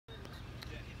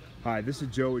Hi, this is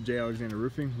Joe with J. Alexander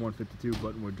Roofing, 152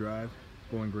 Buttonwood Drive,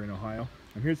 Bowling Green, Ohio.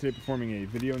 I'm here today performing a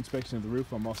video inspection of the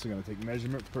roof. I'm also going to take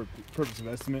measurement for purpose of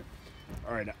estimate.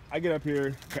 All right, I get up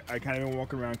here, I kind of been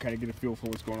walking around, kind of get a feel for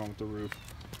what's going on with the roof.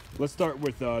 Let's start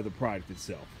with the product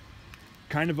itself.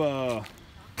 Kind of a,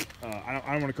 I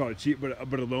don't want to call it cheap, but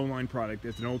a low line product.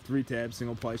 It's an old 3-tab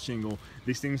single ply shingle.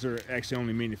 These things are actually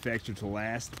only manufactured to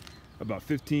last about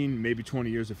 15, maybe 20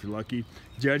 years if you're lucky.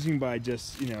 Judging by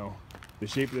just, you know, the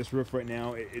shape of this roof right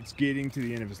now, it's getting to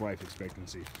the end of its life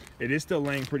expectancy. It is still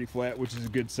laying pretty flat, which is a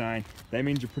good sign. That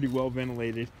means you're pretty well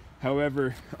ventilated.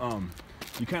 However,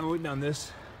 you kind of look down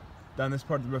this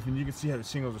part of the roof and you can see how the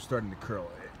shingles are starting to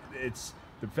curl. It's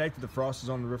the fact that the frost is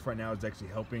on the roof right now is actually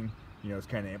helping. You know, it's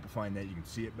kind of amplifying that. You can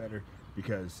see it better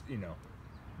because, you know,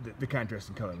 the contrast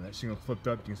in color. When that shingle flipped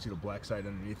up, you can see the black side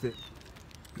underneath it.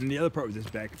 And the other part with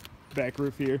this back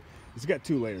roof here, it's got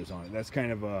 2 layers on it. That's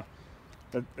kind of a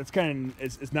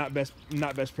it's not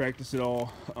best practice at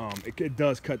all. It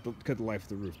does cut the life of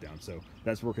the roof down, so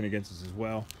that's working against us as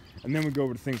well. And then we go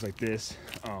over to things like this.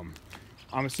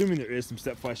 I'm assuming there is some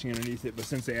step flashing underneath it, but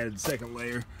since they added the second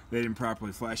layer, they didn't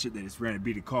properly flash it. They just ran a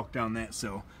bead of caulk down that,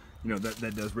 so you know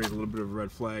that does raise a little bit of a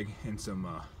red flag and some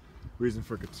reason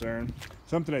for concern.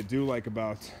 Something I do like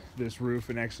about this roof,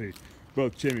 and actually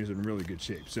both chimneys are in really good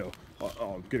shape. So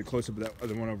I'll get a close up of that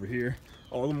other one over here.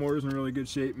 All the mortars in really good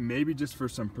shape. Maybe just for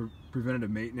some preventative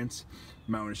maintenance,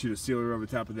 you might want to shoot a sealer over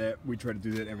top of that. We try to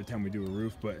do that every time we do a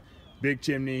roof, but big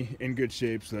chimney in good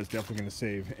shape, so that's definitely going to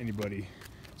save anybody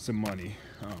some money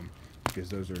because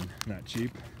those are not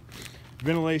cheap.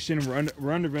 Ventilation,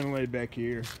 we're under ventilated back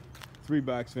here. 3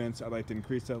 box vents. I'd like to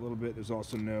increase that a little bit. There's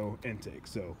also no intake,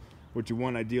 so what you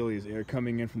want ideally is air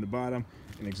coming in from the bottom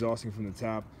and exhausting from the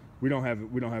top. We don't have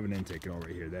an intake at all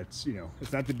right here. That's, you know,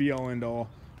 it's not the be all end all,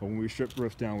 but when we strip the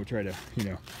roof down, we try to, you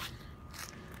know,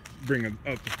 bring them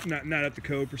up, not up to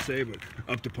code per se, but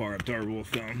up to par, up to our rule of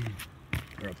thumb,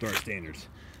 or up to our standards.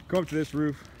 Go up to this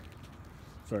roof.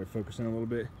 Sorry, focusing a little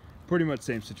bit. Pretty much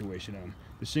same situation.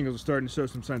 The shingles are starting to show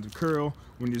some signs of curl.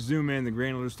 When you zoom in, the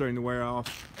granulars are starting to wear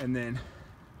off, and then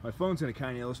my phone's going to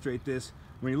kind of illustrate this.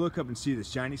 When you look up and see the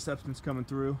shiny substance coming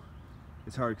through,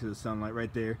 it's hard because of the sunlight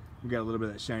right there. We got a little bit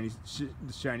of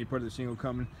that shiny part of the shingle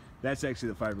coming. That's actually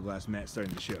the fiberglass mat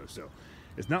starting to show. So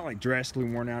it's not like drastically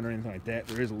worn out or anything like that.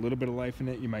 There is a little bit of life in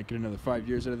it. You might get another 5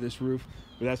 years out of this roof,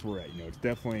 but that's where we're at. You know, it's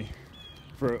definitely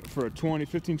for a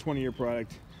 15, 20 year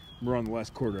product. We're on the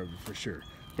last quarter of it for sure.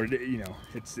 But you know,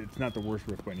 it's not the worst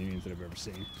roof by any means that I've ever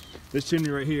seen. This chimney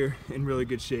right here in really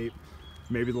good shape.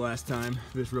 Maybe the last time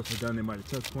this roof was done, they might have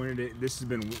tuck pointed it. This has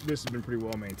been pretty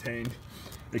well maintained.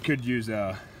 It could use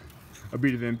a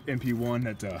bead of MP1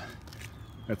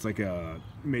 that's like a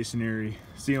masonry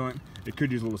sealant. It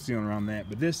could use a little sealant around that,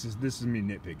 but this is me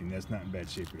nitpicking. That's not in bad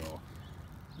shape at all.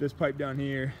 This pipe down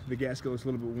here, the gasket looks a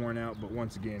little bit worn out, but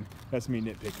once again, that's me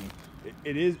nitpicking.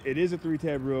 It is a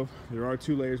 3-tab roof. There are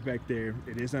 2 layers back there.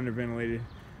 It is underventilated,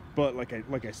 but like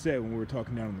I said when we were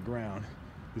talking down on the ground,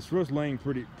 this roof's laying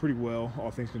pretty well, all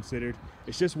things considered.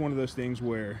 It's just one of those things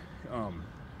where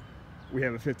we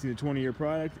have a 15 to 20 year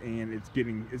product, and it's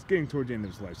getting towards the end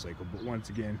of its life cycle. But once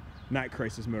again, not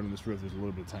crisis mode on this roof. There's a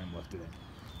little bit of time left in it.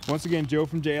 Once again, Joe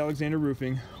from J. Alexander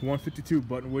Roofing, 152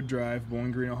 Buttonwood Drive,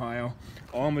 Bowling Green, Ohio.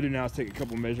 All I'm gonna do now is take a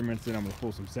couple measurements, and I'm gonna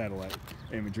pull some satellite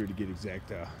imagery to get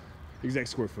exact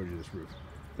square footage of this roof.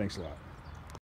 Thanks a lot.